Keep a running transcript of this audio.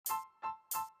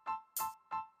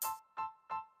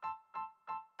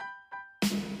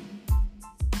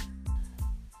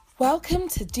Welcome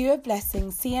to Do a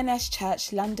Blessing CNS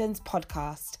Church London's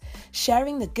podcast,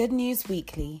 sharing the good news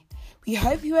weekly. We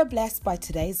hope you are blessed by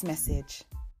today's message.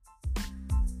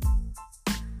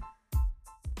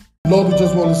 Lord, we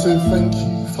just want to say thank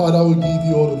you. Father, we give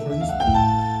you all the praise.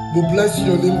 We bless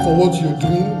your name for what you're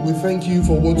doing. We thank you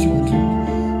for what you will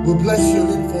do. We bless your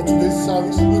name for today's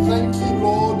service. We thank you,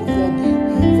 Lord,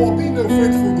 for being a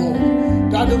faithful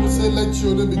God. Daddy will say, let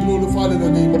your name be glorified in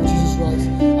the name of Jesus Christ.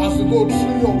 As we go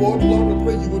through your word, Lord, we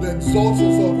pray you would exalt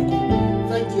yourself again.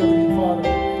 Thank you, Heavenly Father.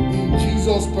 In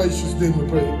Jesus' precious name we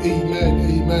pray. Amen,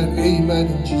 amen, amen.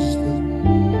 In Jesus'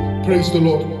 name. Praise the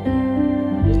Lord.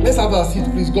 Let's have our seat,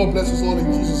 please. God bless us all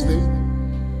in Jesus'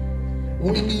 name.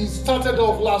 We started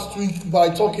off last week by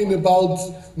talking about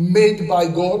made by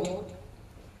God.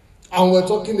 And we're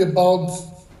talking about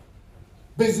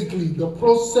basically the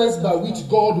process by which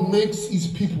God makes his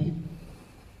people.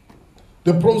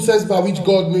 The process by which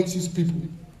God makes his people.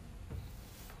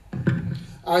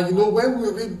 And you know, when we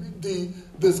read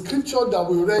the scripture that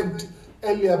we read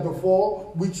earlier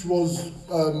before, which was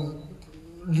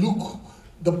Luke,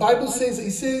 the Bible says,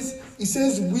 it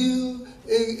says, will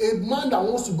a man that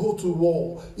wants to go to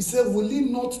war, he said, will he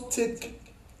not take,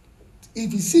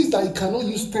 if he sees that he cannot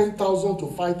use 10,000 to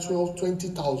fight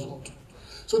 20,000.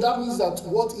 So that means that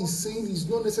what he's saying is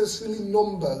not necessarily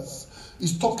numbers.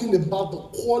 He's talking about the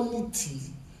quality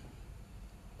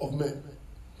of men.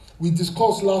 We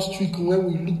discussed last week when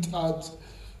we looked at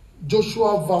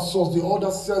Joshua versus the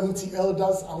other 70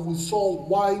 elders, and we saw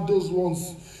why those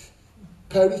ones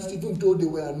perished even though they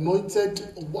were anointed,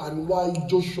 and why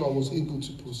Joshua was able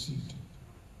to proceed.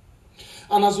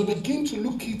 And as we begin to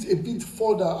look it a bit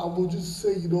further, I will just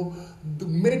say,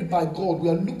 made by God, we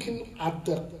are looking at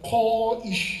the core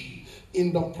issue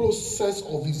in the process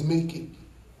of his making.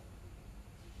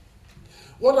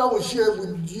 What I will share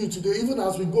with you today, even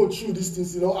as we go through these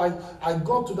things, I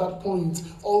got to that point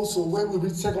also when we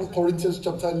read 2 Corinthians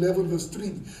chapter 11, verse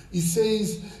 3. It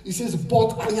says,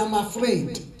 but I am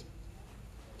afraid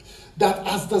that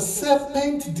as the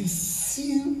serpent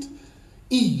deceived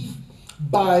Eve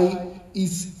by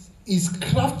his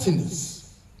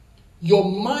craftiness, your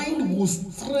mind will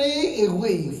stray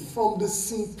away from the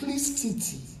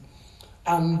simplicity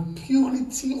and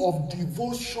purity of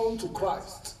devotion to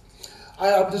Christ. I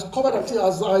have discovered that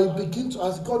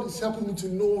as God is helping me to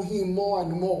know him more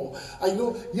and more.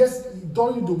 Yes,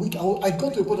 during the week, I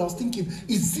got to a point I was thinking,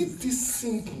 is it this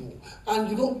simple?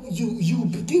 And you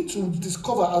begin to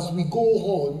discover as we go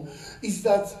on, is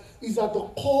that the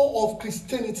core of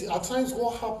Christianity. At times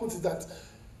what happens is that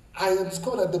I have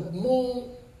discovered that the more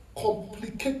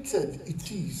complicated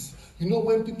it is,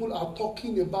 when people are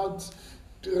talking about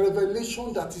the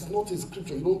revelation that is not in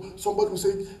scripture. Somebody will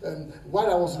say,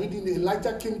 while I was reading,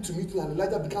 Elijah came to meet me and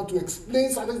Elijah began to explain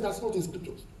something that's not in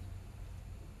scriptures.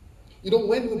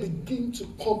 When we begin to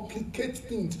complicate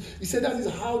things, he said that is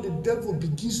how the devil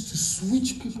begins to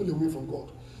switch people away from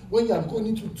God. When you are going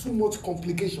into too much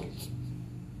complications.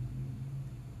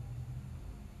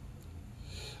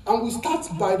 And we start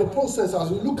by the process as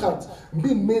we look at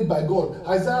being made by God.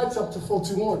 Isaiah chapter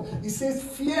 41, it says,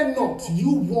 fear not,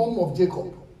 you worm of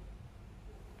Jacob.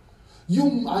 You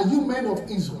men of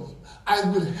Israel, I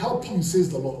will help you,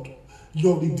 says the Lord,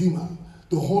 your Redeemer,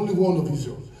 the Holy One of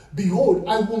Israel. Behold,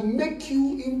 I will make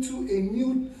you into a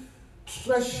new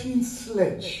threshing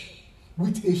sledge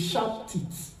with a sharp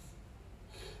teeth.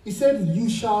 He said, you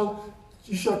shall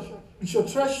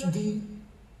thresh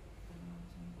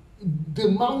the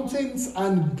mountains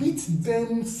and beat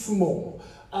them small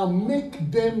and make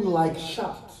them like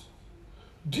shaft.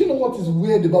 Do you know what is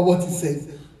weird about what he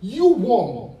says? You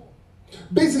worm.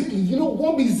 Basically,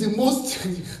 worm is the most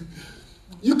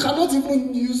you cannot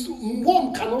even use.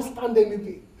 Worm cannot stand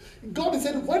anything. God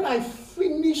said, when I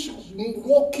finish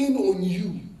working on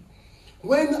you,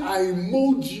 when I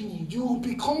mold you, you will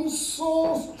become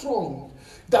so strong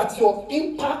that your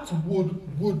impact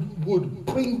would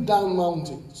bring down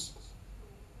mountains.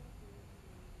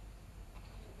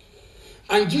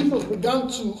 And Jesus began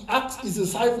to ask his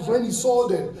disciples when he saw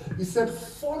them. He said,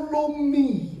 follow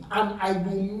me and I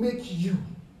will make you.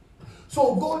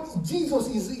 So Jesus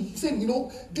he said,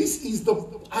 this is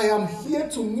I am here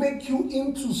to make you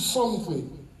into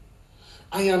something.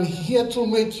 I am here to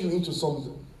make you into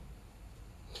something.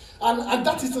 And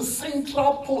that is the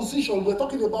central position we're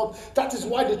talking about. That is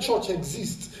why the church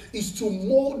exists, is to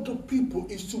mold the people,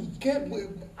 is to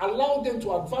allow them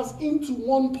to advance into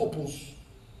one purpose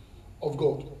of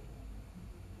God.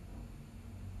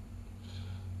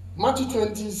 Matthew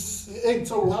 28,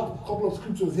 so we have a couple of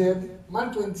scriptures here.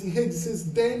 Matthew 28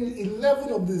 says, then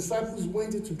 11 of the disciples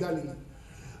went into Galilee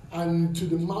and to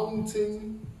the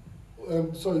mountain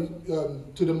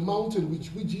to the mountain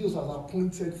which Jesus has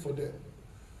appointed for them.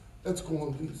 Let's go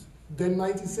on, please. Then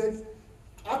 90 said,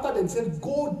 after them said,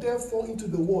 go therefore into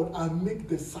the world and make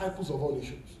disciples of all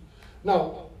nations.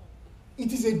 Now,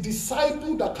 it is a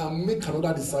disciple that can make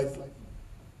another disciple.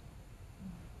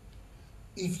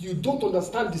 If you don't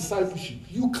understand discipleship,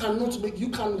 you can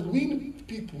win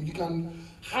people, you can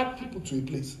have people to a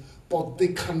place, but they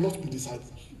cannot be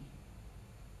disciples.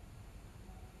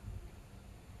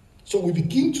 So we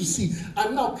begin to see,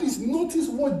 and now please notice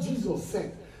what Jesus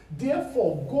said.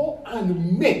 Therefore, go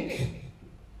and make.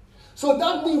 So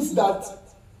that means that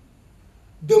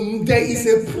there is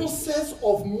a process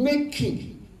of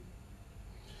making.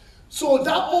 So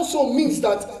that also means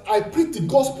that I preach the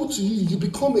gospel to you, you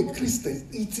become a Christian.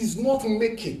 It is not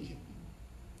making.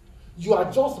 You are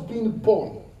just being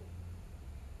born.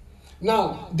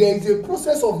 Now, there is a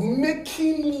process of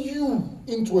making you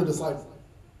into a disciple.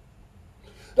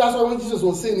 That's why when Jesus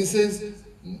was saying,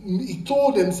 he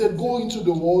told them, said, go into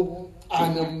the world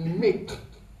and make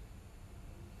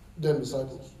them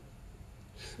disciples.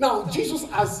 Now, Jesus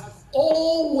has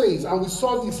always, and we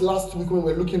saw this last week when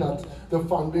we were looking at the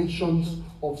foundations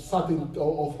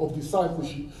of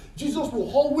discipleship, Jesus will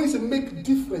always make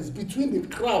difference between the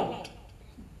crowd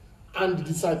and the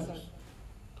disciples.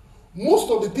 Most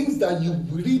of the things that you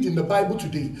read in the Bible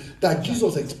today that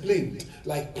Jesus explained,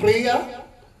 like prayer,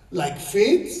 like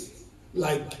faith,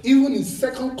 like even his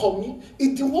second coming,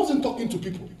 it wasn't talking to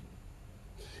people.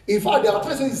 In fact, there are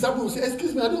times when disciples will say,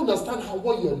 excuse me, I don't understand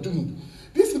what you're doing.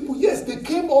 These people, yes, they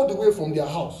came all the way from their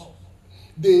house.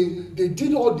 They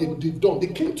did all they've done. They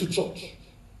came to church.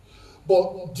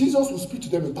 But Jesus will speak to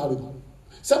them in parable.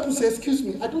 Disciples say, excuse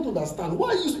me, I don't understand.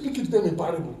 Why are you speaking to them in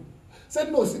parable?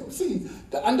 Said, no, see,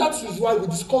 and that is why we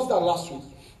discussed that last week,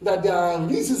 that there are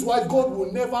reasons why God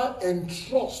will never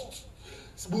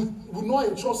will not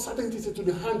entrust certain things into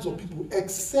the hands of people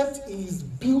except he is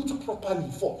built properly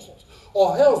first.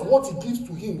 Or else what he gives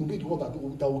to him will be the one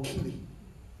that will kill him.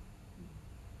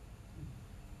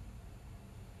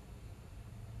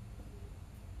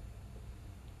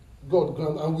 God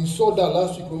grant, and we saw that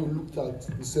last week when we looked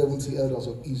at the 70 elders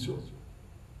of Israel.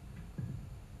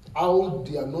 How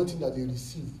the anointing that they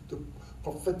received, the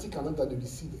prophetic anointing that they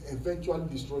received, eventually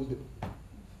destroys them.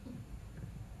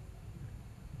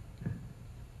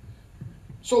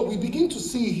 So we begin to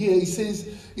see here, he says,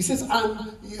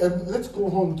 and let's go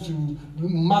on to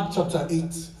Mark chapter 8,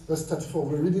 verse 34.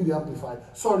 We're reading the Amplified.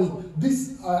 Sorry, I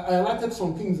highlighted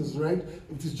some things as red.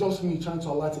 It is just me trying to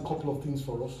highlight a couple of things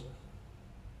for us.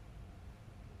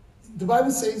 The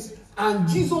Bible says, and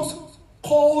Jesus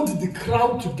called the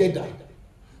crowd together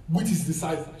with his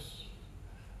disciples.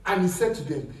 And he said to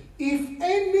them, if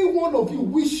any one of you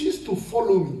wishes to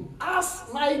follow me as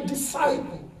my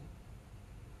disciple,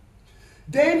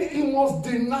 then he must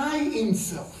deny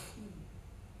himself.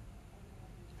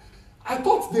 I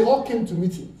thought they all came to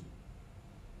meet him.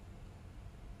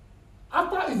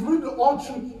 After he's read all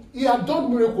through, he had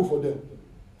done miracles for them.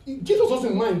 Jesus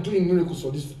doesn't mind doing miracles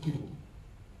for these people.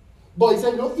 But he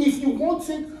said, no, if you want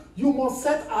it, you must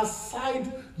set aside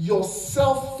your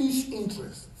selfish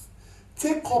interests.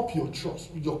 Take up your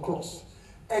cross.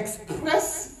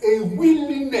 Express a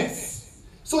willingness.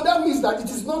 So that means that it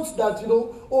is not that,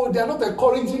 they are not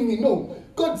encouraging me. No.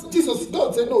 God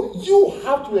said, no, you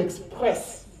have to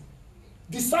express.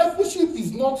 Discipleship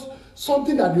is not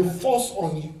something that they force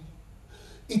on you.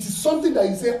 It is something that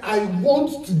you say, I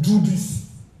want to do this.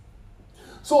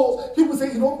 So people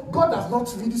say, God has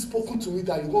not really spoken to me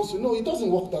that he wants to. No, it doesn't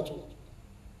work that way.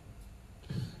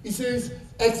 He says,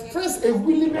 express a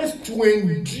willingness to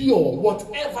endure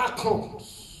whatever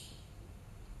comes.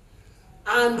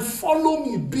 And follow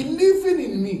me, believing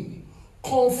in me,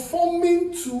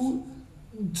 conforming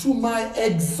to my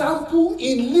example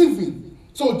in living.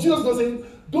 So Jesus was saying,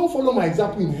 don't follow my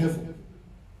example in heaven.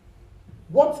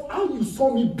 How you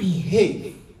saw me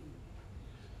behave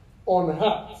on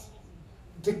earth,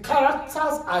 the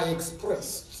characters I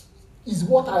expressed is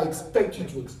what I expect you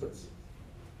to express.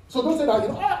 So don't say that,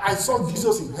 I saw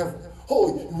Jesus in heaven.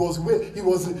 Oh, he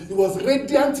was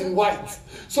radiant in white.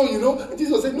 So,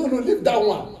 Jesus said, no, leave that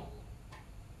one.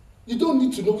 You don't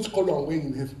need to know which color I'm wearing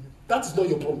in heaven. That is not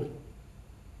your problem.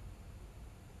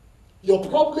 Your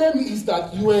problem is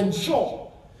that you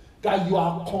ensure that you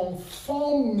are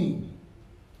conforming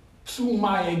to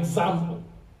my example.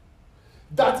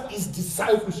 That is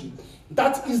discipleship.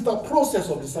 That is the process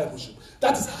of discipleship.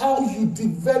 That is how you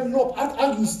develop,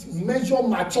 how you measure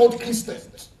matured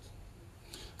Christians.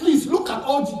 Please look at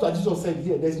all that Jesus said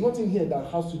here. There's nothing here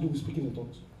that has to do with speaking in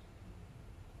tongues.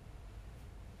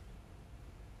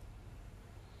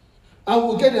 And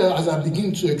we'll get there as I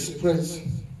begin to express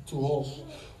to us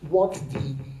what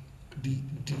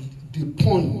the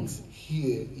point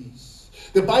here is.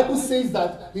 The Bible says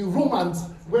that in Romans,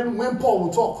 when Paul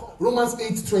will talk, Romans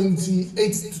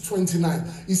 8:28 to 29,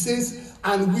 he says,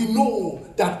 and we know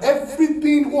that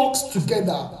everything works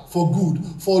together for good,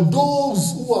 for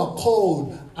those who are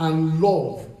called and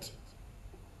loved.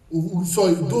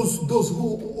 Sorry, those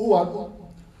who are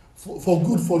for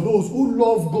good, for those who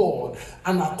love God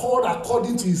and are called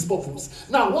according to his purpose.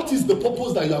 Now, what is the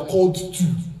purpose that you are called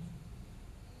to?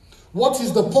 What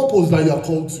is the purpose that you are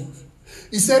called to?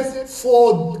 He said,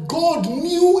 for God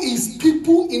knew his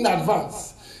people in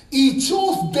advance. He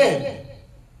chose them.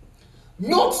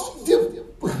 Not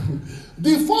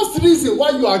the first reason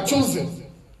why you are chosen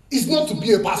is not to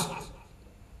be a pastor.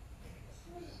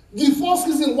 The first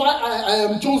reason why I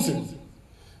am chosen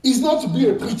is not to be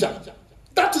a preacher.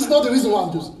 That is not the reason why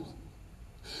I'm chosen.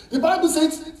 The Bible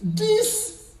says,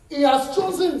 this, he has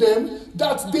chosen them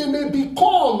that they may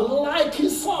become like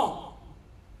his son.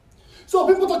 So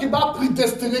people talk about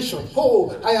predestination.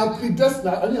 Oh, I am predestined.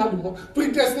 I only have the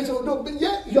predestination. No, but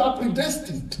yeah, you are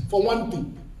predestined for one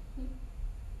thing.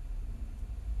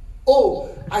 Oh,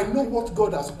 I know what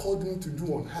God has called me to do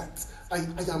on earth. I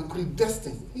am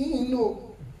predestined. You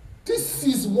know, this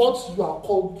is what you are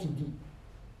called to do.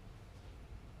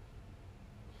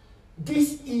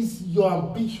 This is your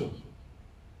ambition.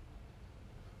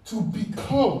 To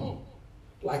become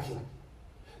like him.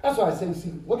 That's why I say, see,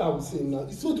 what I was saying now,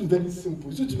 it's going to be very simple.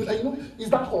 It's going to be like, is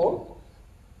that all?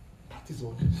 That is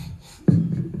all.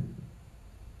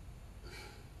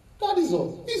 That is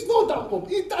all. It's not that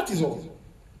problem. That is all.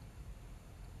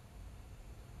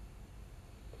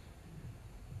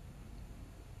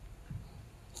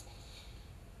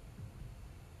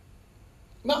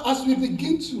 Now, as we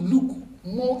begin to look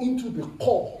more into the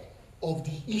core of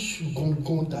the issue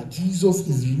that Jesus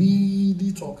is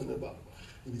really talking about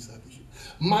in discipleship,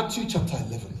 Matthew chapter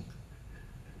 11.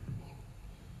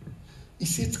 He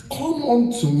says, come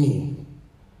unto me,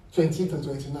 28 and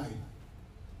 29.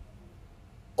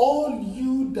 All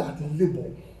you that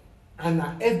labor and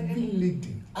are heavy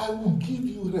laden, I will give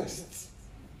you rest.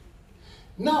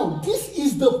 Now, this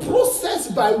is the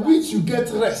process by which you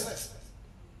get rest.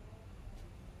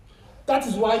 That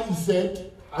is why he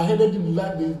said, I headed him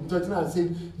like the 29 and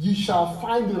said, you shall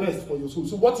find rest for your soul.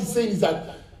 So what he's saying is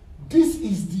that this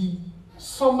is the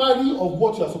summary of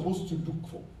what you are supposed to look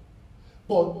for.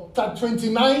 But that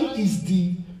 29 is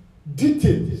the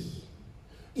details.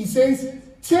 He says,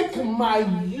 take my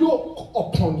yoke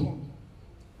upon you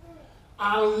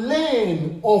and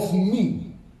learn of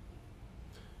me.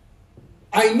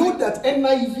 I know that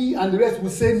NIV and the rest will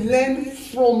say, learn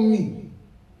from me.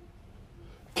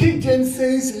 King James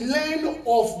says, learn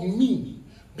of me,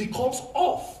 because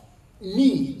of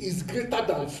me is greater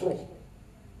than from.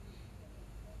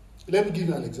 Let me give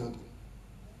you an example.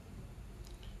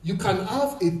 You can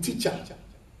have a teacher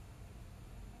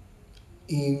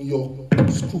in your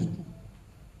school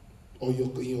or your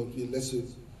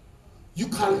lessons. You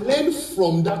can learn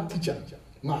from that teacher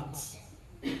maths,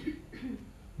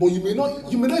 but you may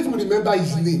not even remember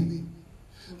his name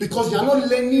because you are not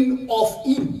learning of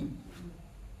him.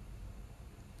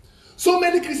 So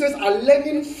many Christians are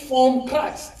learning from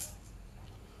Christ,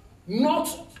 not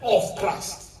of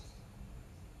Christ.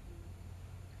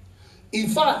 In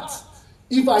fact,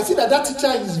 if I see that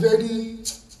teacher is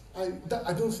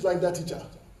I don't like that teacher,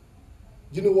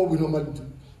 you know what we normally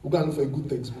do? We're going to look for a good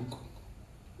textbook.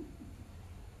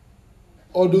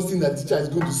 All those things that the teacher is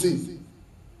going to say.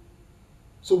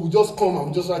 So we just come and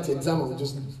we just write the exam and we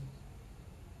just leave.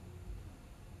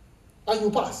 And you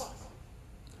pass.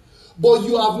 But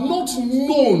you have not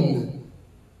known.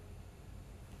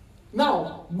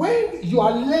 Now, when you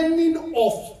are learning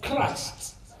of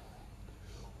Christ,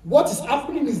 what is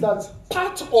happening is that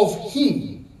part of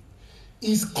him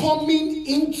is coming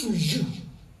into you.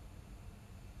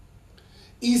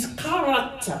 His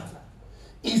character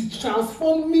is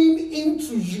transforming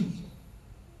into you.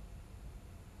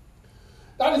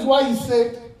 That is why he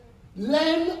said,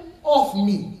 learn of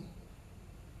me.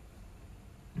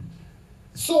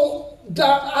 So there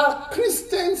are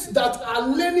Christians that are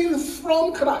learning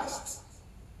from Christ.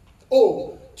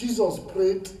 Oh, Jesus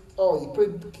prayed. Oh, he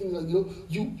prayed.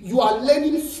 You are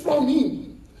learning from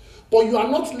him, but you are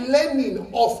not learning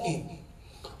of him.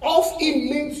 Of him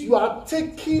means you are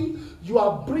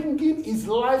bringing his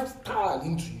lifestyle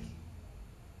into you.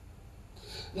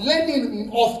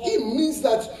 Learning of him means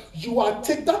that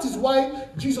that is why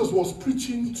Jesus was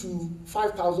preaching to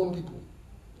 5,000 people.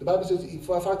 The Bible says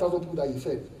 5,000 people that he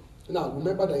fed. Now,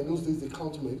 remember that in those days they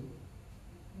count men.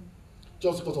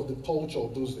 Just because of the culture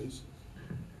of those days.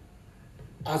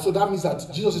 And so that means that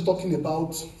Jesus is talking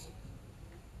about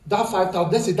that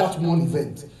 5,000, let's say that's one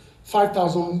event.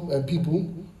 5,000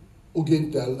 people who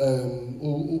gave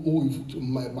who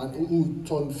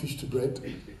turned fish to bread.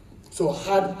 So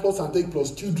hard plus and take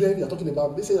plus children, you're talking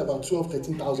about, let's say about 12,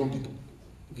 13,000 people.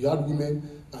 If you had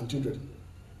women and children.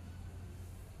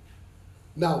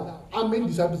 Now, how many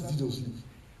disciples did Jesus leave?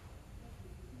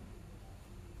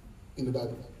 In the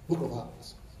Bible, Book of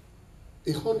Acts.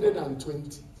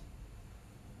 120.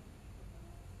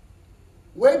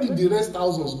 Where did the rest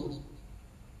thousands go?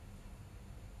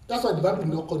 That's why the Bible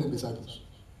did not call them disciples.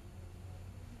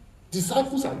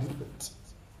 Disciples are different.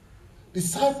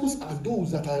 Disciples are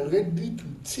those that are ready to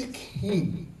take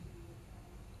him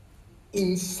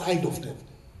inside of them.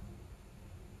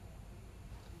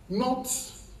 Not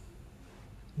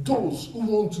those who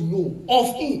want to know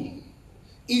of him,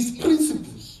 his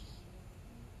principles.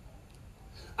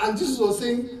 And Jesus was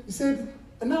saying, he said,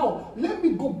 now let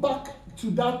me go back to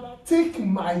that, take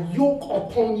my yoke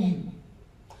upon you.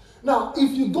 Now,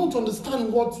 if you don't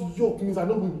understand what yoke means, I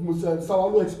know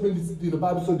Sawalo explained this in the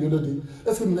Bible study the other day.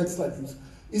 Let's go to the next slide, please.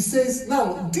 It says,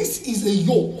 now, this is a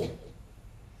yoke.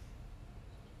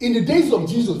 In the days of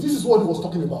Jesus, this is what he was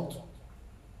talking about.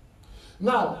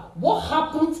 Now, what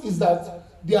happens is that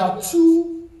there are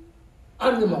two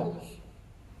animals,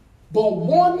 but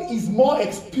one is more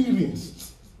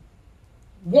experienced.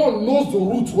 One knows the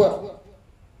route well.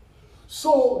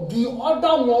 So the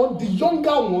other one, the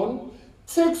younger one,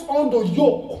 takes on the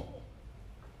yoke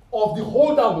of the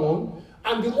older one,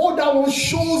 and the older one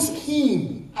shows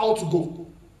him how to go.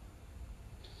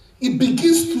 He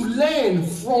begins to learn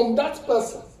from that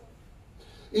person.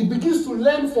 He begins to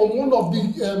learn from one of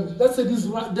the, let's say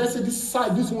this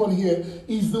side, this one here,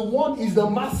 is the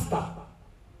master.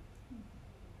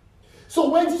 So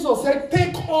when Jesus said,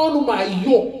 take on my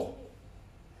yoke,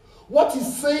 what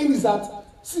he's saying is that,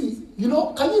 see, can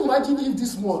you imagine if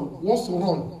this one wants to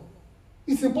run?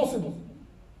 It's impossible.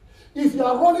 If you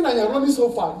are running and you are running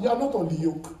so far, you are not on the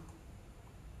yoke.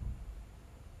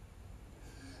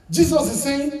 Jesus is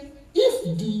saying,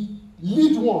 if the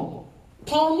lead one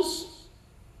turns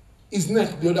his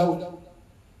neck the other way,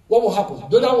 what will happen?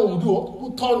 The other one will do what?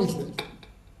 Will turn his neck.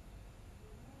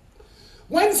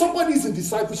 When somebody is in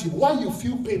discipleship, why you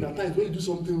feel pain at times when you do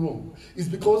something wrong is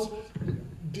because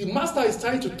the master is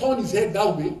trying to turn his head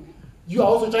that way. You are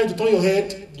also trying to turn your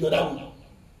head the other way.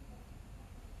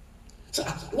 So,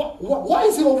 why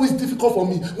is it always difficult for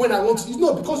me when I want to? It's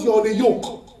not because you're on a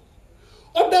yoke.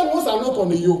 Other ones are not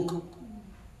on a yoke.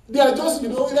 They are just,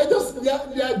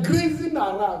 they are grazing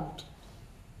around.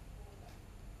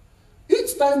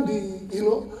 Each time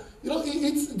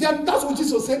that's what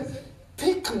Jesus said.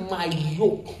 Take my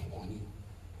yoke on you.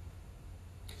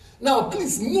 Now,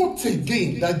 please note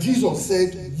again that Jesus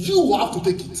said, you have to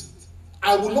take it.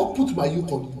 I will not put my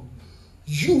yoke on you.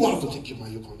 You have to take my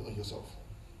yoke on yourself.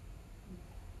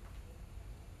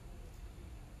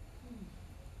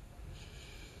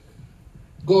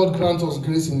 God grant us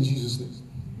grace in Jesus' name.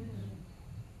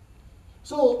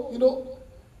 So,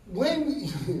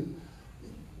 when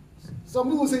some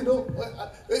people say, no,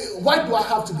 why do I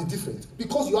have to be different?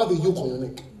 Because you have a yoke on your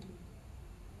neck.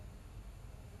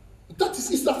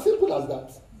 It's as simple as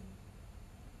that.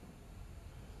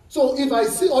 So if I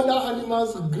see other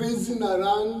animals grazing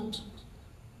around,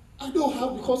 I don't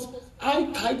have, because I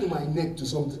tied my neck to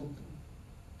something.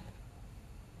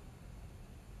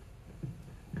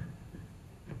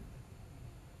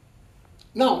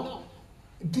 Now,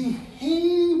 the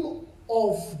aim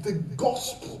of the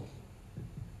gospel,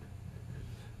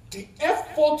 the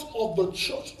effort of the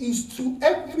church is to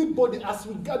everybody as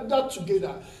we gather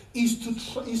together is to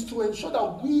ensure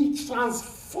that we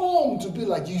transform to be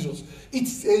like Jesus.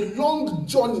 It's a long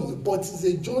journey, but it's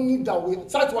a journey that we.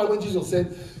 That's why when Jesus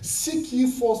said, "Seek ye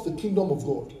first the kingdom of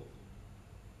God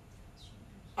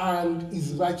and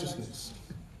His righteousness."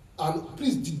 And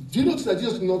please, do you notice that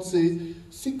Jesus did not say,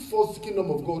 "Seek first the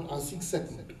kingdom of God and seek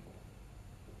second"?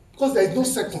 Because there is no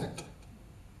second.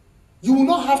 You will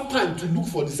not have time to look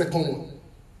for the second one.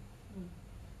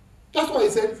 That's why he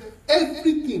said,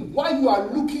 everything, while you are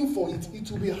looking for it, it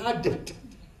will be added.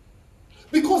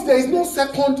 Because there is no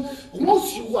second,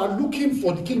 once you are looking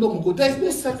for the kingdom of God, there is no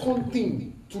second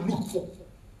thing to look for.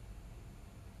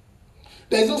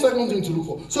 There is no second thing to look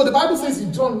for. So the Bible says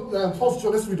in John, 1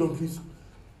 John, let's read on please.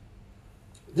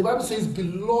 The Bible says,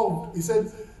 beloved, he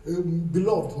said,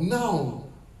 beloved, now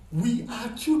we are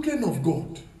children of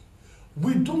God.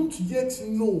 We don't yet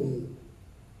know,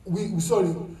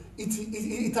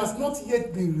 it has not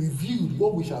yet been revealed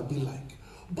what we shall be like.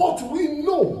 But we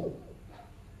know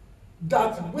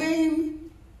that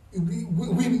when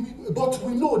But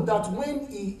we know that when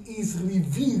he is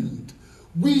revealed,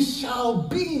 we shall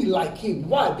be like him.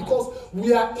 Why? Because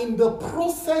we are in the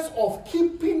process of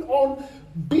keeping on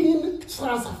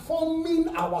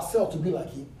transforming ourselves to be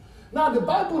like him. Now the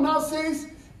Bible now says,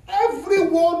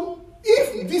 everyone,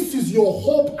 if this is your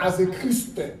hope as a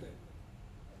Christian,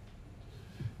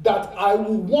 that I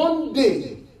will one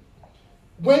day,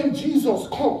 when Jesus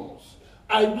comes,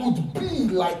 I would be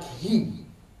like him.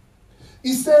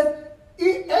 He said,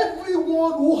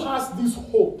 everyone who has this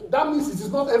hope, that means it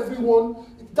is not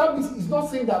everyone, that means it's not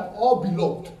saying that all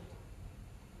beloved.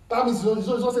 That means it's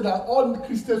not saying that all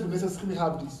Christians will necessarily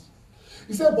have this.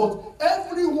 He said, but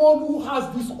everyone who has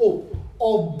this hope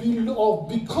of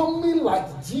becoming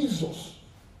like Jesus,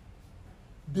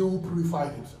 they will purify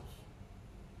themselves.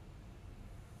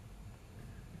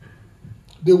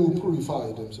 They will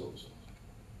purify themselves.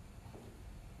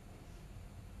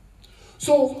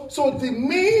 So the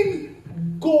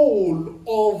main goal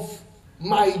of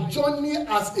my journey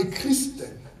as a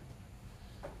Christian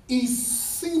is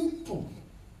simple: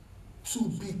 to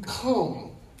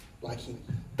become like him.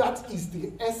 That is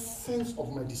the essence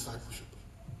of my discipleship.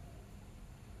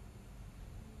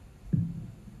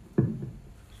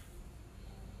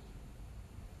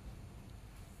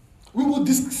 We will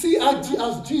see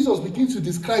as Jesus begins to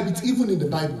describe it even in the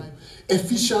Bible.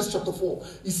 Ephesians chapter 4.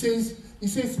 He says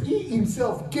he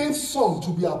himself gave some to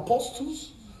be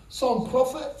apostles, some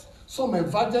prophets, some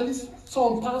evangelists,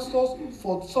 some pastors,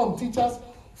 for some teachers,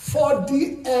 for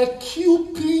the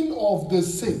equipping of the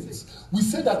saints. We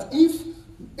say that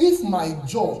if my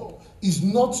job is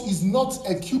not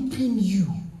equipping you,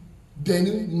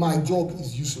 then my job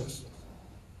is useless.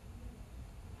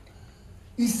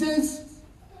 He says,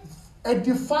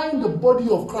 edifying the body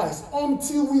of Christ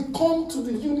until we come to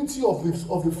the unity of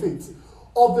the faith,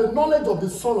 of the knowledge of the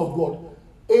Son of God,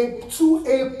 to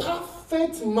a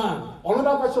perfect man.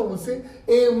 Another version will say,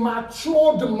 a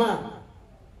matured man,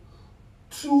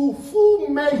 to full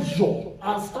measure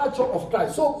and stature of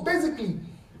Christ. So basically,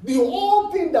 the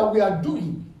whole thing that we are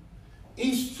doing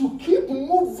is to keep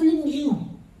moving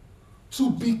you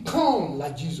to become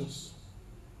like Jesus.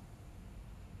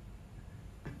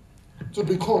 To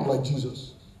become like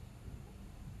Jesus.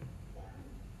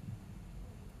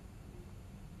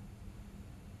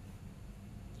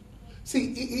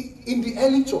 See, in the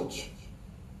early church,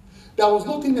 there was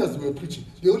nothing else they were preaching.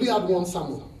 They only had one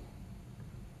sermon.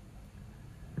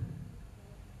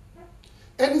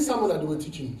 Any sermon that they were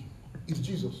teaching is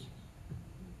Jesus.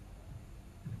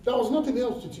 There was nothing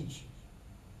else to teach.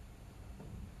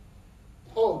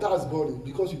 Oh, that's boring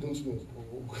because you don't know.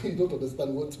 You don't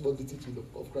understand what the teaching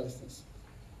of Christ is.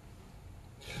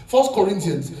 1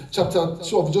 Corinthians chapter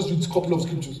 2, just read a couple of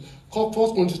scriptures. 1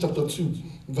 Corinthians chapter 2,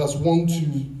 verse 1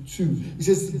 to 2. It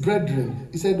says, brethren,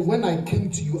 he said, when I came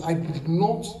to you, I did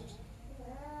not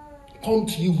come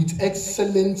to you with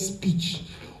excellent speech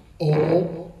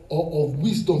or of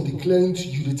wisdom declaring to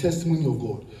you the testimony of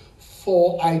God.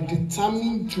 For I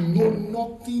determined to know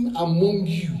nothing among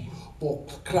you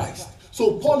but Christ.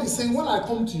 So Paul is saying, when I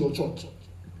come to your church,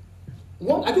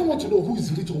 I don't want to know who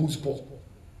is rich or who is poor.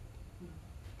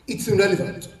 It's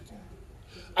irrelevant.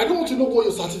 I don't want to know what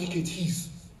your certificate is.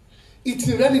 It's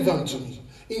irrelevant to me.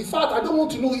 In fact, I don't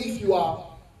want to know if you are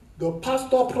the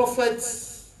pastor, prophet,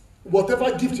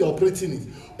 whatever gift you're operating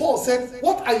in. Paul said,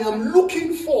 what I am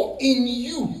looking for in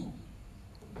you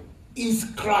is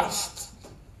Christ.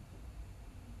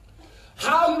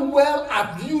 How well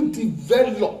have you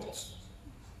developed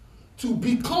to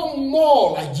become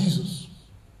more like Jesus?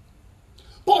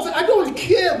 Paul said, I don't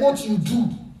care what you do.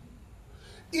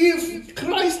 If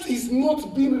Christ is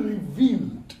not being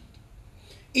revealed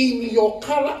in your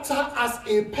character as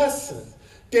a person,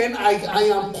 then I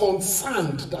am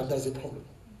concerned that there's a problem.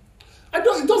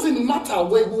 It doesn't matter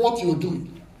what you're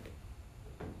doing.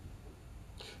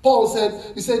 Paul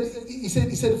said, he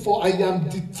said, for I am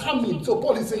determined. So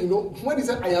Paul is saying, when he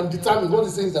said I am determined, what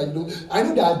he's saying is that, I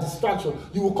know there are distractions.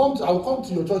 I will come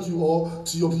to your church or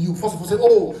to you. First of all, say,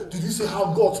 oh, did you see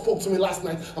how God spoke to me last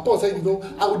night? And Paul said,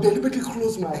 I will deliberately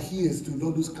close my ears to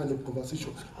all those kind of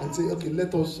conversations and say, okay,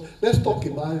 let's talk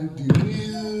about the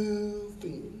real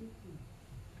thing.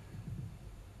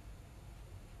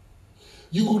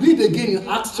 You will read again in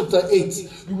Acts chapter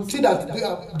 8. You will see that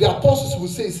the apostles will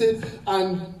say,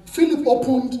 and Philip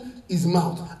opened his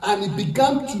mouth and he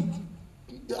began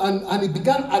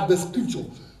at the scripture,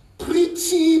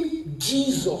 preaching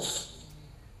Jesus.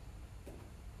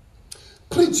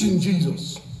 Preaching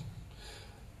Jesus.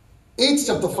 8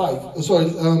 chapter 5.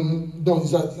 Sorry, no,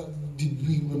 is that, did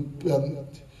we,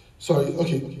 sorry,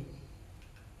 okay.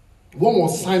 One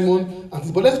was Simon.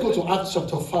 But let's go to Acts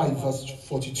chapter 5, verse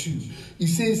 42. It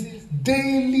says,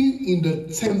 daily in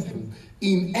the temple,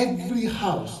 in every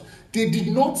house, they did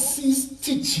not cease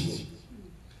teaching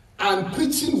and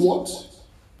preaching what?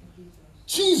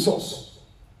 Jesus.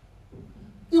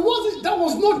 That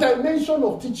was no dimension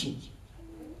of teaching.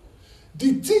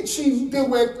 The teaching they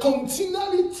were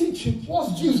continually teaching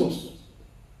was Jesus.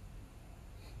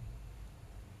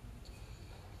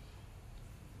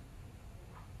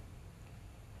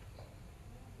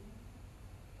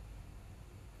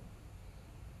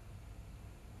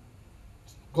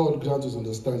 God grant us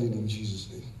understanding in Jesus'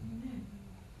 name.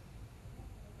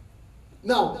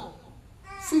 Now,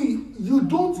 see, we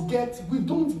don't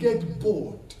get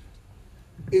bored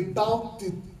about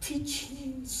the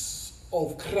teachings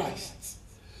of Christ.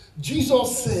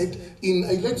 Jesus said we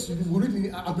read in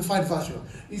the Amplified Version.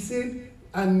 He said,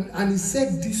 and he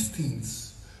said these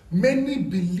things. Many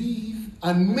believe,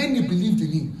 and many believed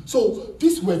in him. So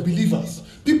these were believers,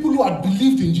 people who had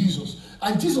believed in Jesus.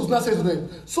 And Jesus now says to them,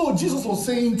 so Jesus was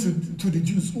saying to the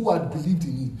Jews who had believed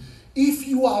in him, if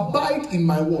you abide in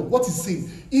my word, what is saying?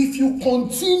 If you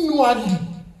continually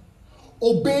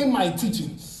obey my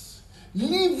teachings,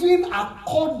 living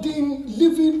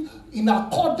in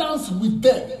accordance with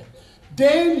them,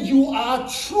 then you are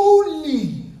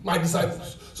truly my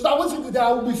disciples. So that means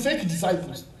there will be fake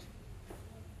disciples.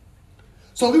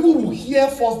 Some people will hear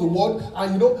first the word,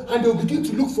 and they'll begin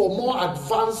to look for more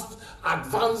advanced,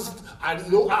 and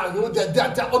there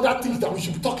are other things that we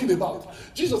should be talking about.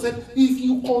 Jesus said, if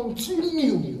you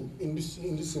continue in this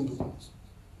simple things.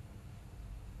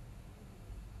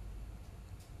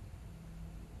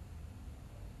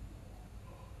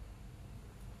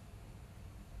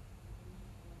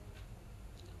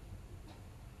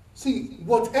 See,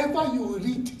 whatever you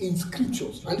read in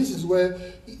scriptures, and this is where,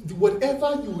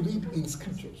 whatever you read in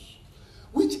scriptures,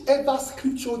 whichever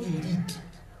scripture you read,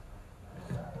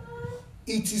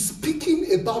 it is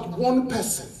speaking about one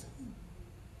person,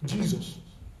 Jesus.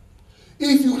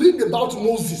 If you read about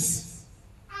Moses,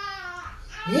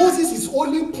 Moses is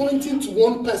only pointing to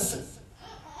one person,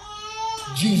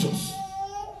 Jesus.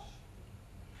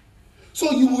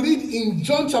 So you will read in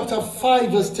John chapter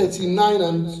 5, verse 39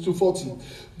 and to 40.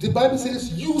 The Bible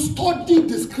says, you study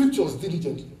the scriptures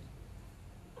diligently,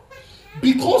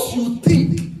 because you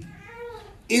think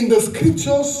in the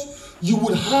scriptures you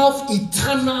would have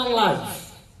eternal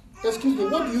life. Excuse me,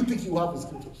 what do you think you have in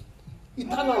scriptures?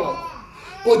 Eternal life.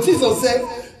 But Jesus said,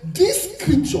 this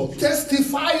scripture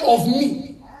testify of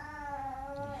me.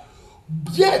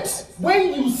 Yet,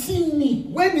 when you see me,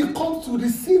 when it comes to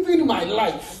receiving my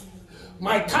life,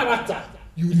 my character,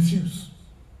 you refuse.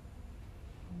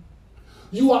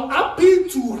 You are happy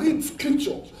to read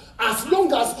scripture as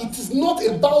long as it is not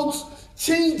about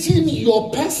changing your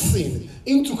person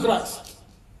into Christ.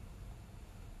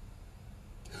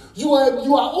 You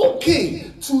are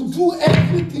okay to do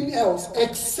everything else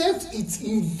except it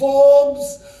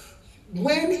involves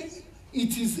when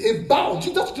it is about,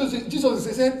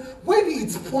 Jesus said, when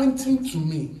it's pointing to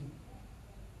me.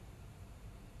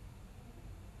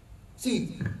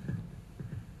 See,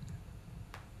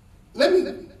 let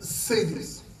me say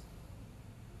this.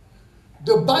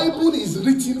 The Bible is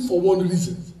written for one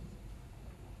reason.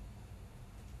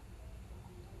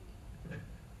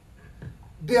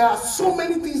 There are so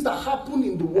many things that happen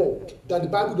in the world that the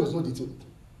Bible does not detail.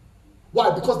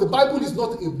 Why? Because the Bible is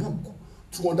not a book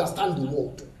to understand the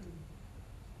world.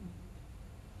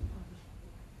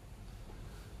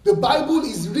 The Bible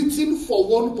is written for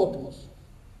one purpose: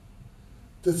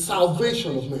 the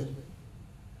salvation of men.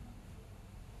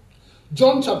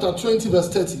 John chapter 20, verse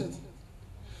 30.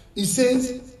 It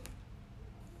says,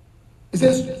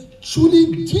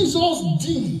 truly Jesus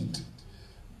did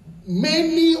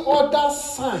many other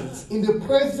signs in the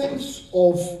presence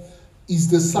of his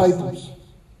disciples,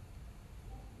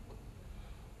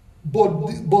 but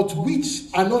which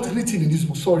are not written in this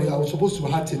book. Sorry, I was supposed to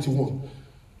add 31.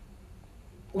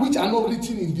 Which are not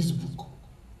written in this book.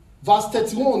 Verse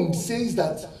 31 says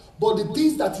that, but the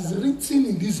things that is written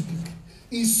in this book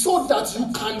is so that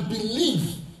you can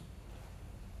believe.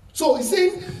 So he's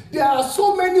saying there are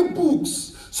so many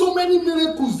books, so many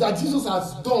miracles that Jesus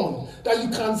has done that you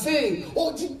can say,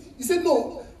 oh, he said,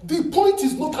 no, the point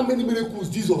is not how many miracles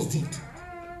Jesus did.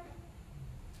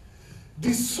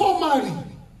 The summary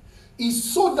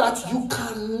is so that you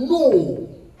can know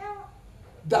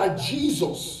that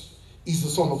Jesus is the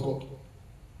Son of God.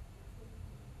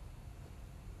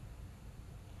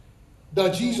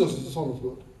 That Jesus is the Son of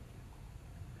God.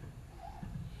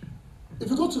 If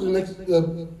you go to the next,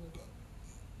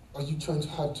 are you trying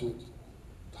to add to it?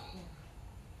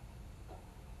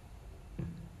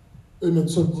 Amen.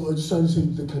 So I'm just trying to say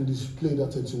they can display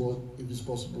that 31 if it's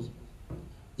possible.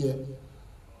 Yeah.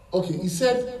 Okay, he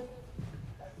said,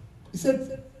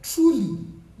 truly,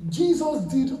 Jesus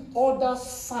did other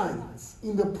signs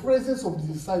in the presence of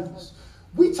the disciples,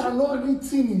 which are not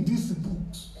written in these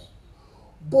books.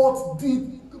 But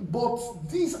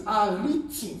these are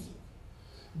written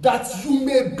that you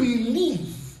may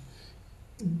believe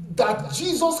that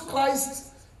Jesus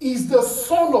Christ is the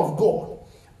Son of God,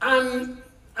 and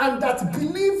that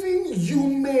believing you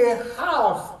may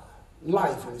have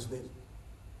life in his name.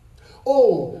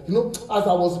 Oh, as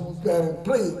I was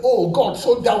praying, oh God,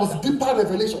 so there was deeper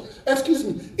revelation. Excuse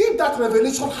me, if that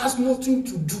revelation has nothing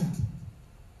to do,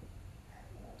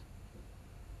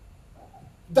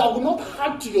 that will not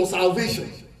add to your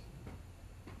salvation,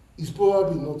 it's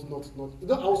probably not.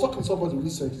 I was talking to somebody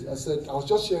recently. I said, I was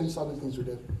just sharing certain things with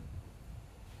them.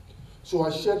 So I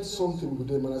shared something with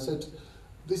them, and I said,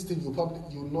 this thing you'll probably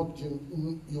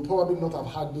not have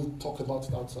had me talk about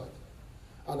it outside.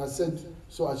 And I said,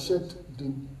 so I shared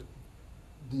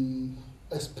the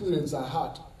experience I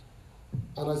had.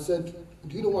 And I said,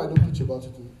 do you know why I don't preach about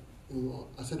it?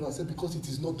 I said, because it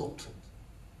is not doctrine.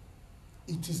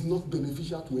 It is not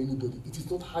beneficial to anybody. It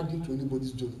is not adding to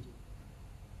anybody's journey.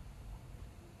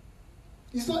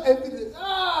 It's not everything.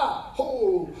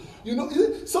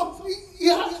 So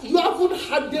you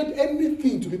haven't added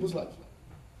anything to people's life.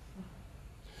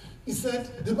 He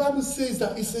said, the Bible says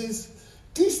that, it says,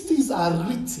 these things are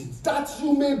written that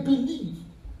you may believe.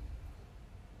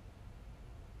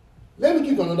 Let me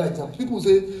give you another example. People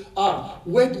say,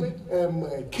 where did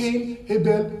Cain,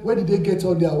 Abel, where did they get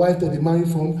all their wives that they married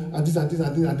from, and this and this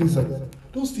and this and this and that?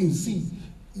 Those things, see.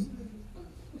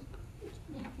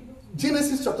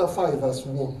 Genesis chapter 5,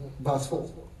 verse 4.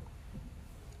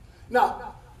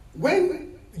 Now,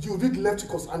 when you read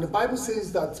Leviticus, and the Bible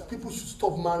says that people should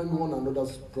stop marrying one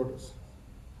another's brothers,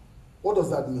 what does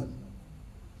that mean?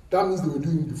 That means they were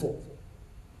doing it before.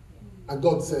 And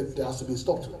God said there has to be a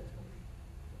stop to it.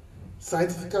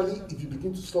 Scientifically, if you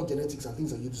begin to study genetics and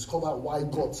things, and you discover why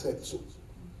God said so.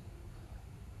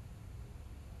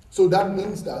 So that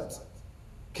means that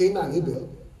Cain and Abel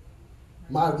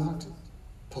married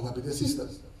probably their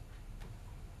sisters.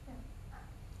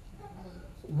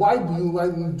 Why do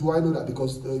I know that?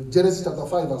 Because Genesis chapter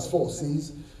 5 verse 4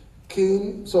 says,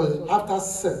 after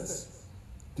Seth,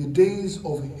 the days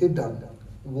of Adam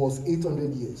was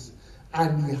 800 years,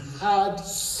 and he had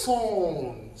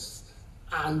sons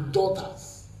and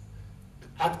daughters.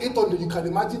 At 800, you can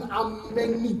imagine how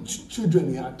many children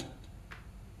he had.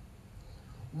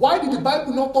 Why did the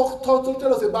Bible not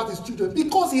tell us about his children?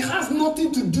 Because it has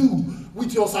nothing to do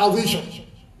with your salvation.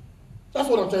 That's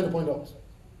what I'm trying to point out.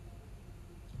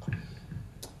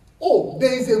 Oh,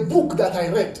 there is a book that I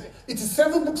read. It is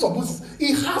 7 books of Moses.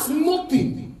 It has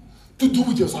nothing to do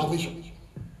with your salvation.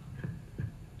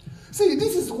 See,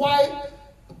 this is why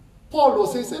Paul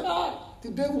was saying, the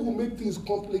devil will make things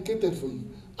complicated for you.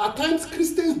 At times,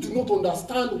 Christians do not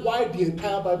understand why the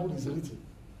entire Bible is written.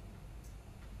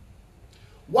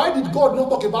 Why did God not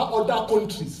talk about other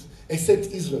countries except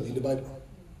Israel in the Bible?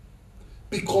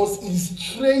 Because he's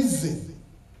tracing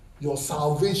your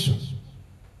salvation.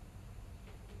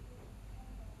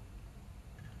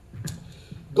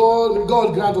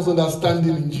 God grant us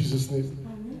understanding in Jesus' name.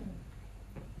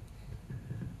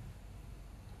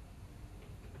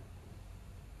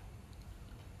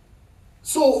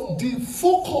 So the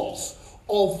focus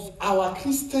of our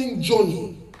Christian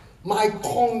journey, my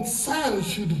concern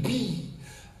should be,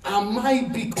 am I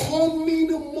becoming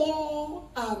more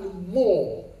and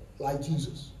more like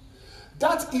Jesus?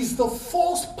 That is the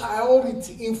first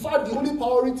priority. In fact, the only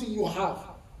priority you have.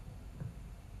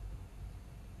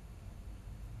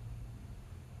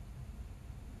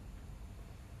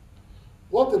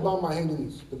 What about my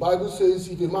enemies? The Bible says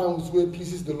if a man whose way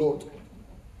pleases the Lord,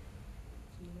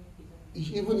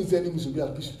 even his enemies will be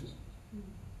at peace with him.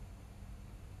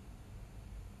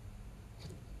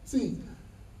 See,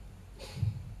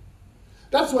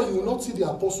 that's why you will not see the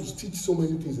apostles teach so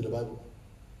many things in the Bible.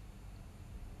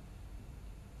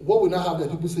 What we now have,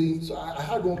 that people saying, so I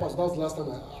heard one pastor, that was the last time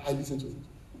I listened to it.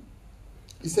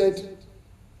 He said,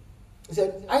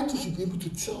 I too should be able to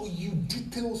tell you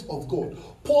details of God.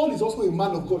 Paul is also a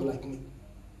man of God like me.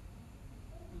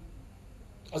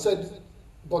 I said,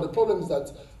 but the problem is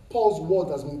that Paul's word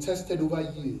has been tested over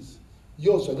years.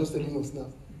 Yours are just telling us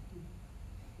now.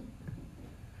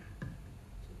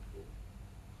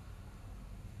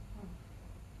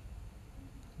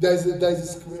 There's a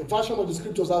version of the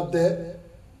scriptures out there,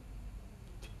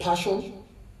 Passion.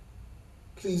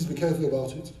 Please be careful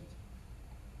about it.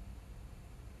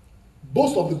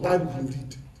 Most of the Bible you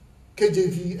read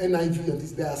KJV, NIV, and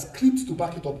this, there are scripts to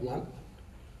back it up, one.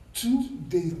 Two,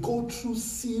 they go through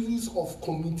series of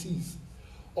committees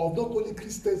of not only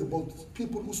Christians, but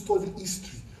people who study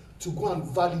history to go and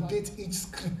validate each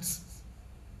script.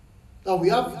 Now we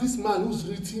have this man who's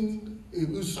writing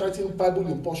Bible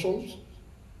in portions,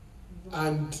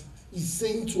 and he's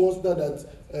saying to us that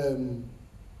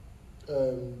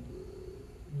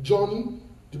John,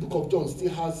 the book of John,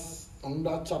 still has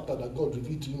another chapter that God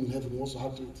revealed to him in heaven. He wants to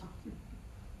have to it.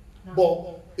 No.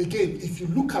 But again, if you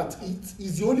look at it,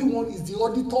 he's the only one, is the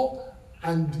auditor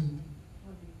and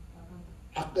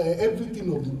the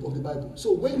everything of the Bible.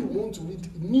 So when you want to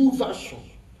read new version,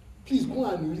 please go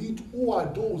and read who are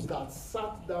those that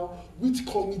sat down, which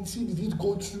committee did it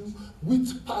go through, which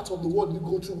part of the world did it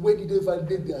go through, where did they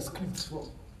validate their scripts from.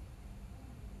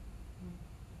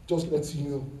 Just let you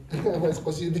know.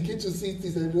 Because you begin to see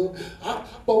this and you know,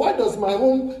 but why does my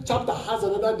own chapter has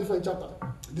another different chapter?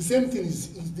 The same thing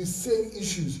is the same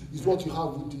issues is what you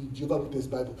have with the Jehovah's Witness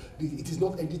Bible. It is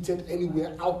not edited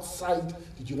anywhere outside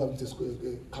the Jehovah's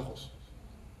Witness canvas.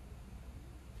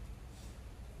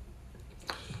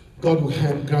 God will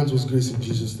grant us grace in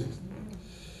Jesus' name.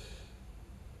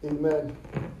 Amen.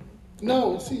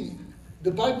 Now, see,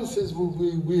 the Bible says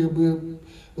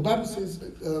the Bible says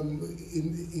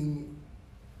in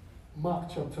Mark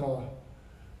chapter,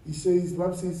 the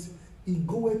Bible says, he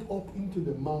goeth up into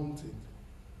the mountain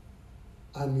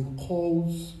and he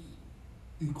calls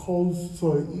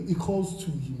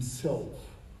to himself,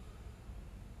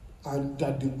 and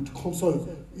that they would come. Sorry,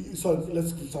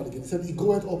 let's start again. He said he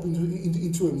goeth up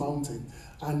into a mountain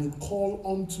and he called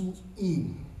unto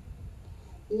him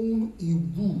whom he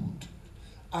would,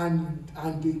 and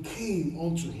they came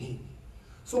unto him.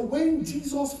 So when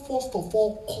Jesus first of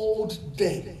all called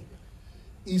them,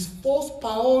 his first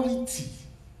priority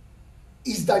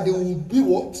is that they will be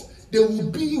what? They will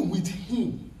be with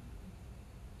him.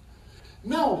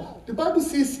 Now, the Bible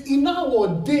says, he now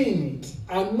ordained,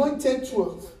 anointed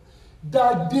 12,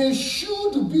 that they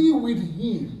should be with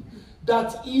him,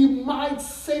 that he might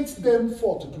set them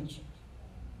forth to preach.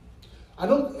 I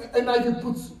know NIV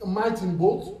puts might in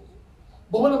both,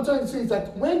 but what I'm trying to say is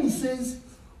that when he says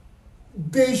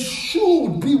they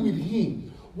should be with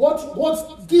him,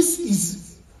 what this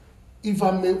is, if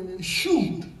I may,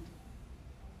 should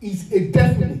is a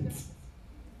definite.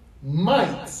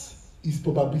 Might is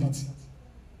probability.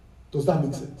 Does that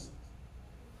make sense?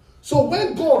 So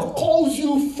when God calls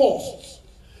you first,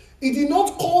 he did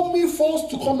not call me first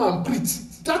to come and preach.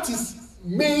 That is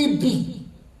maybe.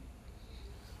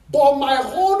 But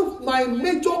my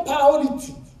major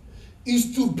priority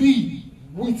is to be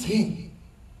with him.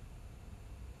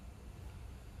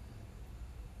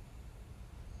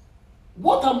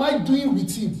 What am I doing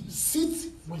with him?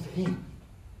 Sit with him.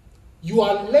 You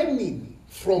are learning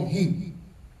from him.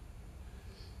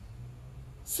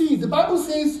 See, the Bible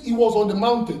says he was on the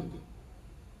mountain,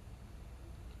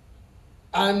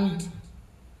 and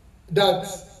that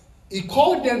he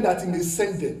called them that he may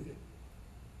send them.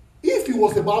 If he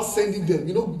was about sending them,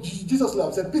 Jesus would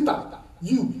have said, Peter,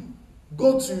 you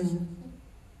go to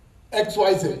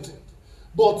XYZ.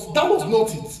 But that was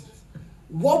not it.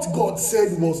 What God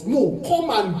said was, no, come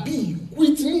and be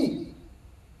with me.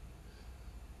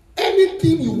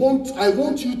 Anything you want, I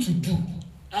want you to do.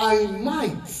 I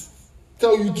might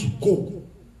tell you to go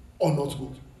or not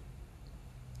go.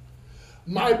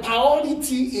 My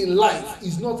priority in life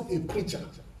is not a preacher.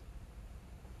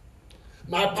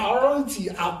 My priority,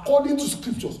 according to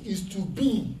scriptures, is to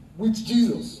be with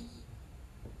Jesus.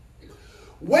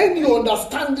 When you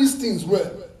understand these things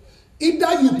well,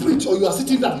 either you preach or you are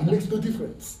sitting down, it makes no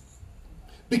difference.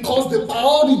 Because the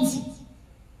priority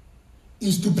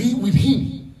is to be with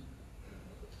him,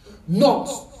 not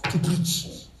to preach.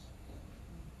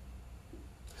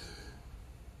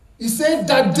 He said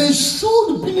that they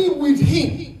should be with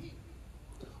him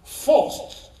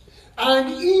first, and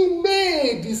he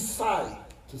may decide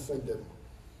to send them.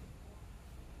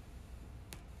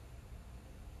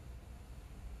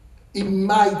 He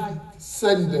might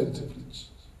send them to preach.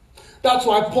 That's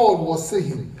why Paul was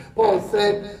saying. Paul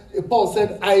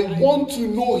said, I want to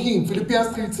know him. Philippians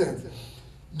 3:10.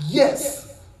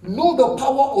 Yes, know the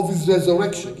power of his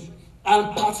resurrection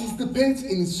and participate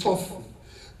in his suffering,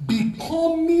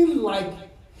 becoming like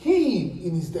him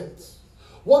in his death.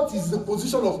 What is the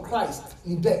position of Christ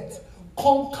in death?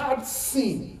 Conquered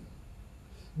sin.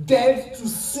 Dead to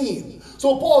sin.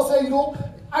 So Paul said,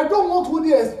 I don't want to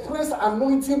only express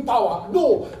anointing power.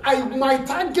 No, my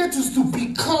target is to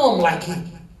become like him.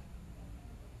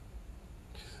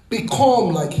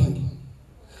 Become like him.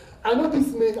 I know this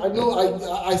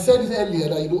I said it earlier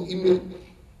that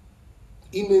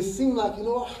It may seem like,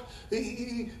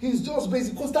 he's just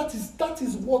basic, because that is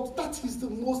the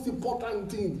most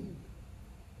important thing.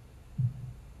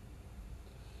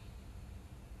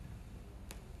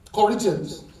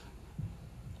 Corinthians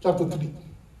chapter 3.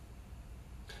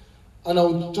 And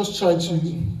I'll just try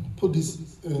to put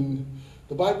this in.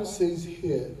 The Bible says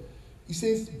here, it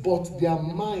says, but their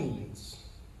minds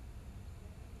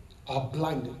are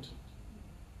blinded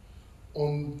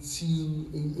until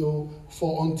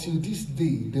this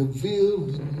day the veil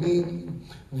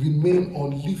remain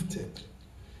unlifted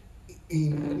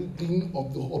in reading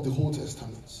of the Old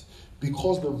Testament,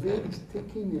 because the veil is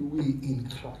taken away in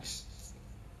Christ.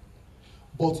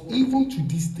 But even to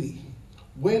this day,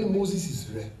 when Moses is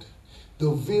read,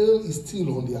 the veil is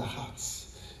still on their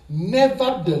hearts.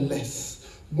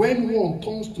 Nevertheless, when one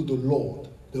turns to the Lord,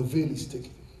 the veil is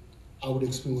taken. I would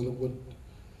explain what.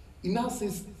 It now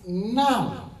says,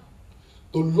 now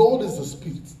the Lord is the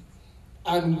Spirit,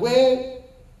 and where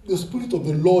the Spirit of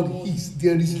the Lord is,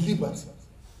 there is liberty.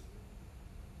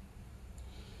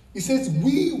 It says,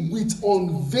 we with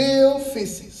unveiled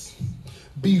faces,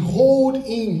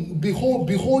 beholding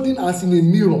as in a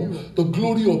mirror the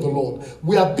glory of the Lord,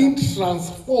 we are being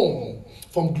transformed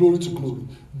from glory to glory,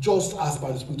 just as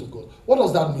by the Spirit of God. What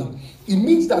does that mean? It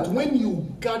means that when you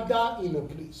gather in a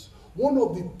place, one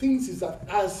of the things is that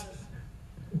as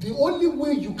the only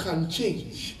way you can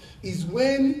change is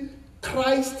when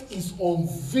Christ is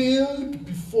unveiled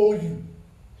before you.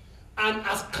 And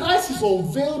as Christ is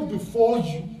unveiled before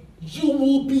you, you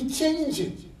will be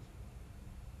changing.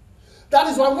 That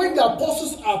is why when the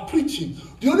apostles are preaching,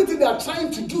 the only thing they are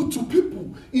trying to do to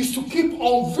people is to keep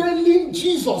unveiling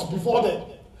Jesus before them.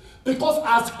 Because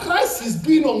as Christ is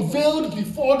being unveiled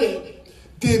before them,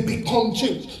 they become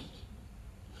changed.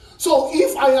 So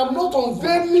if I am not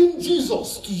unveiling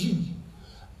Jesus to you,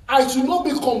 I should not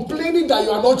be complaining that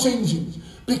you are not changing.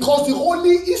 Because the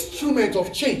only instrument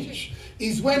of change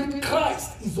is when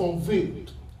Christ is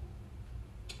unveiled.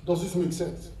 Does this make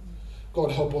sense?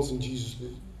 God help us in Jesus'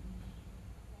 name.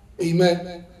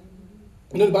 Amen.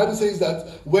 The Bible says that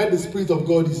where the Spirit of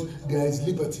God is, there is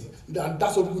liberty. And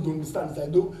that's what people don't understand. I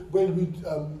know when we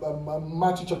read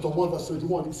Matthew chapter 1 verse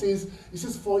 21, it says,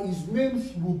 for his name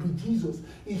will be Jesus.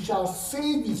 He shall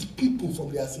save his people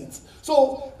from their sins.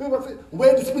 So,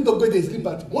 where the Spirit of God is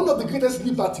liberty. One of the greatest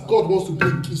liberty God wants to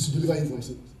bring is to deliver you from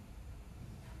sin.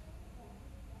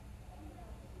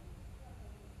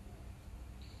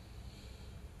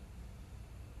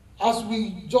 As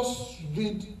we just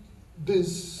read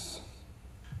this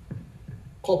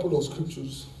couple of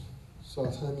scriptures, so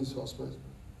our time is fast spent.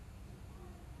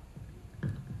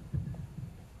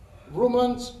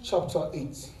 Romans chapter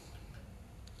 8,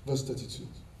 verse 32.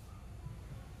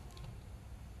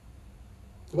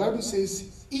 The Bible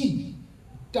says, he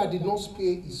that did not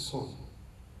spare his son,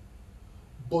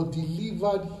 but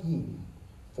delivered him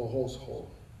for us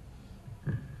all,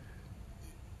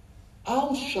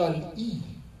 how shall he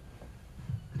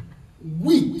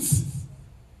with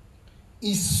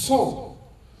his son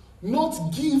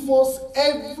not give us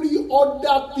every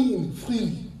other thing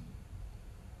freely?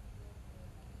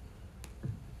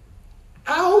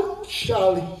 How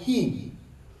shall he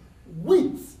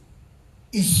with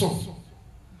his son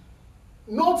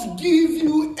not give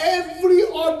you every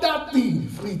other thing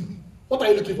freely? What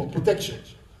are you looking for? Protection.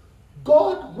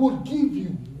 God would give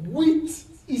you with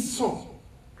his son.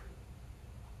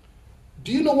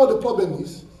 Do you know what the problem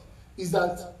is? Is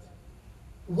that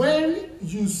when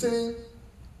you say,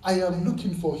 I am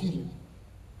looking for healing,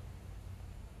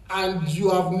 and you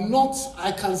have not,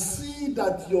 I can see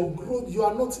that your growth, you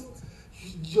are not,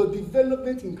 your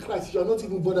development in Christ, you are not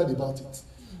even bothered about it.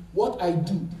 What I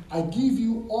do, I give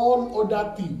you all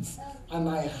other things, and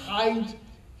I hide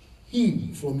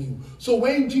him from you. So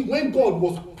when God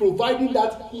was providing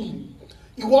that healing,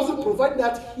 he wasn't providing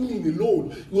that healing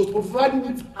alone, he was providing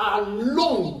it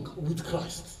along with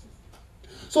Christ.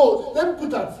 So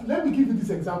let me give you this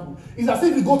example. It's as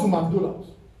if you go to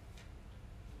McDonald's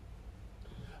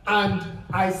and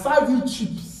I serve you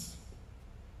chips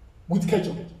with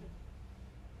ketchup.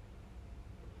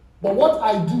 But what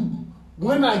I do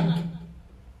when I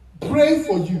pray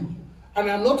for you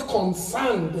and I'm not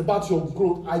concerned about your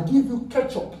growth, I give you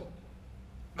ketchup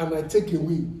and I take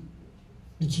away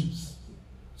the chips.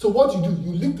 So what you do,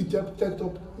 you lick the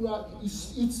ketchup,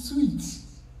 it's sweet.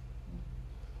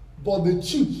 But the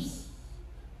chips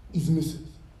is missing.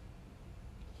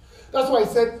 That's why I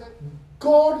said,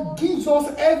 God gives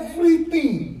us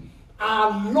everything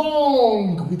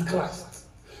along with Christ.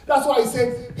 That's why I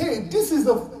said, hey, this is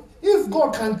if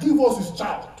God can give us his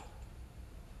child,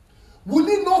 Will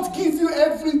he not give you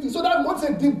everything? So that what's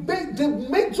the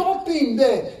major thing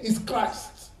there is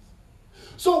Christ.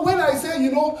 So when I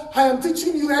say, I am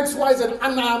teaching you X, Y, Z,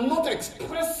 and I am not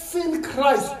expressing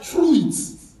Christ through it,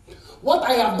 what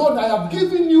I have done, I have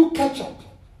given you ketchup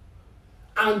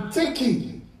and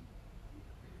taken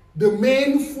the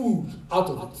main food out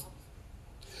of it.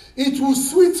 It will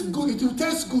taste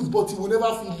good, but it will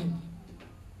never fill you.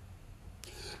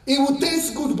 It will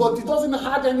taste good, but it doesn't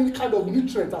add any kind of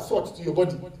nutrient as such to your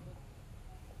body.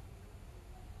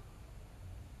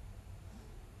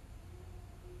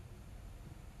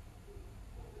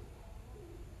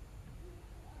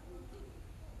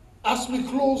 As we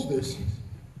close this,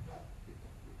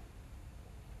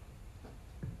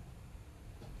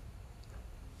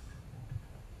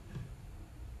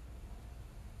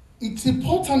 it's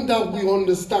important that we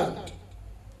understand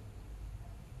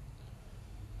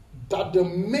that the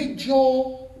major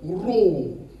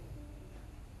role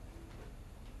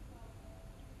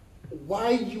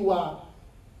why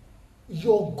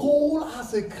your goal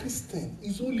as a Christian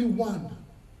is only one.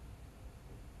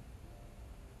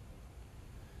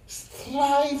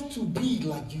 Strive to be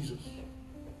like Jesus.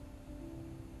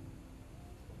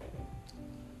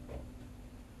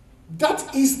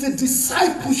 That is the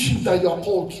discipleship that you are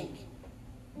called to.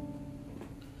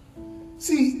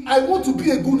 See, I want to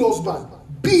be a good husband.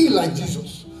 Be like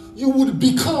Jesus. You would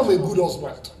become a good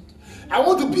husband. I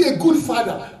want to be a good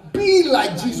father. Be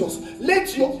like Jesus.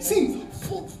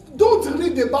 Don't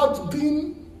read about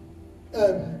being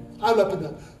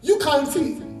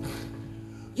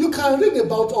you can read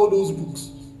about all those books.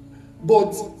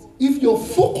 But if your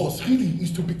focus really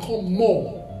is to become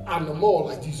more and more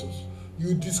like Jesus,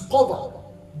 you discover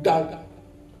that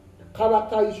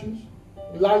character issues,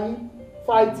 lying,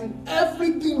 fighting,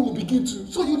 everything will begin to.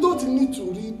 So you don't need to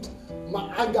read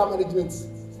anger management,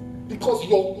 because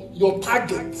your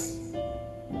target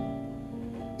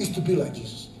is to be like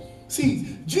Jesus.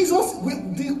 See, Jesus,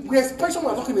 the expression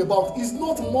we're talking about is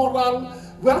not moral.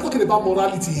 We're not talking about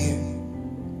morality here.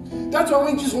 That's why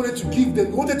when Jesus wanted to give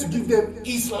them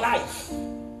his life.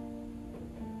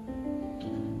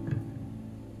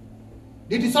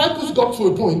 The disciples got to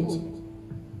a point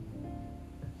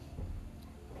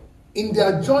in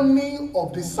their journey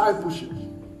of discipleship,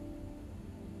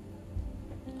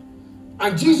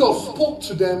 and Jesus spoke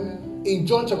to them in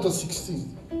John chapter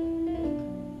 16.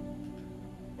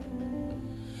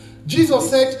 Jesus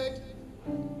said,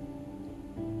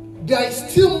 there is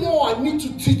still more I need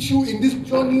to teach you in this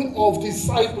journey of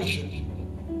discipleship.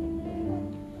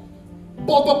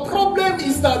 But the problem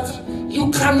is that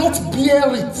you cannot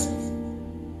bear it.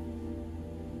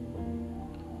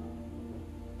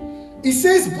 He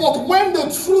says, but when the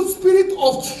true Spirit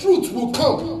of truth will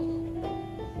come,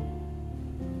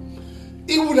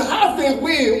 He will have a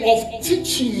way of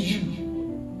teaching you.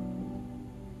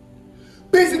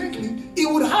 Basically, He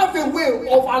would have a way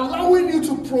of allowing you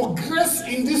to progress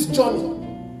in this journey.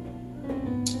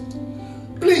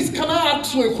 Please, can I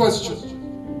ask you a question?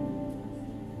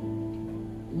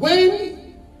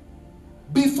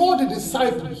 Before the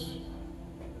disciples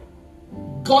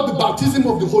got the baptism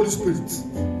of the Holy Spirit,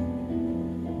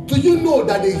 do you know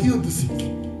that they healed the sick?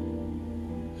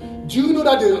 Do you know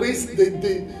that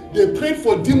they prayed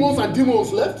for demons and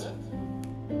demons left?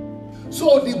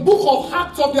 So the book of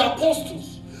Acts of the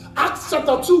Apostles, Acts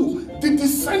chapter 2, the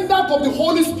descendant of the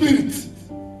Holy Spirit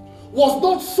was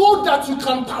not so that you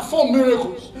can perform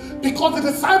miracles, because the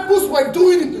disciples were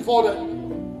doing it before them.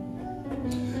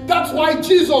 That's why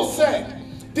Jesus said,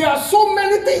 there are so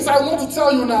many things I want to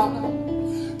tell you now.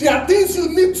 There are things you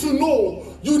need to know.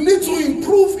 You need to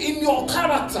improve in your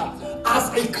character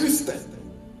as a Christian.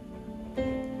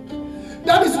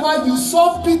 That is why you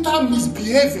saw Peter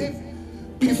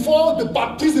misbehaving before the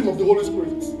baptism of the Holy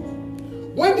Spirit.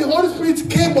 When the Holy Spirit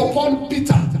came upon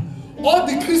Peter, all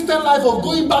the Christian life of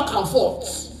going back and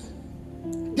forth,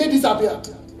 they disappeared.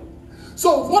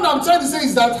 So what I'm trying to say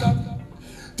is that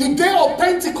the day of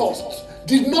Pentecost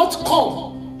did not come.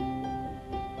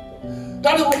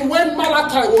 That is when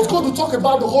Malachi was going to talk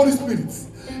about the Holy Spirit.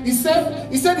 He said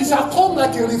it shall come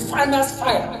like a refiner's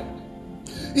fire.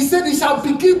 He said it shall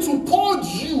begin to purge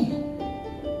you.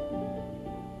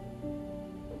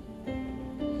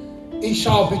 It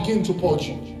shall begin to purge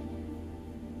you.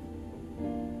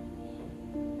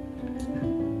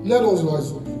 Let us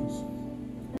rise up, please.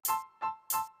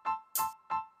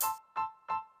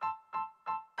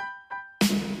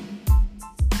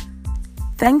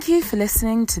 Thank you for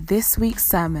listening to this week's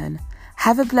sermon.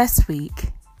 Have a blessed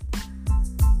week.